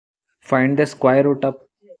Find the square root of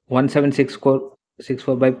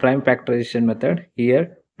 1764 by prime factorization method. Here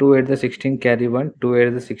 2 8 the 16 carry 1, 2 8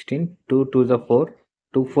 the 16, 2 2 the 4,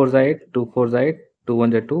 2 4 the 8, 2 4 the 8, 2 1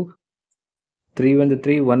 the 2, 3 1 the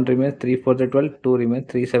 3, 1 remains, 3 4 the 12, 2 remains,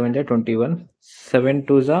 3 7 the 21, 7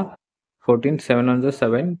 2 the 14, 7 on the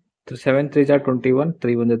 7, 7 3 the 21,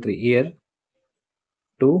 3 1 the 3. Here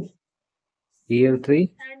 2, here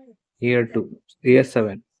 3, here 2, here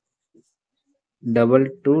 7. Double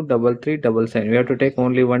 2, double 3, double 7. We have to take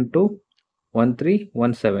only 1 2, 1 3,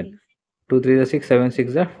 1 7. 2 3 is 6, 7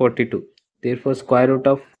 6 is 42. Therefore, square root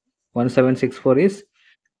of 1764 is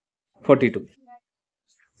 42.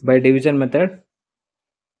 By division method,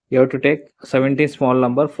 you have to take 17 small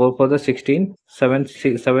number, 4 for the 16, 7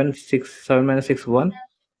 minus 6 1,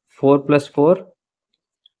 4 plus 4,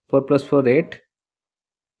 4 plus 4 8,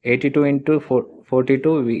 82 into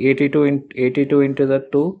 42, 82 into the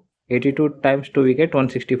 2, 82 times 2 we get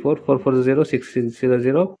 164, 4 4 0, 6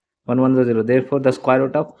 0, 1 1 0. Therefore, the square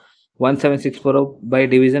root of 1764 by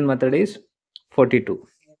division method is 42.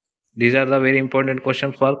 These are the very important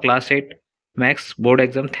questions for class 8 maths board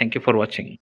exam. Thank you for watching.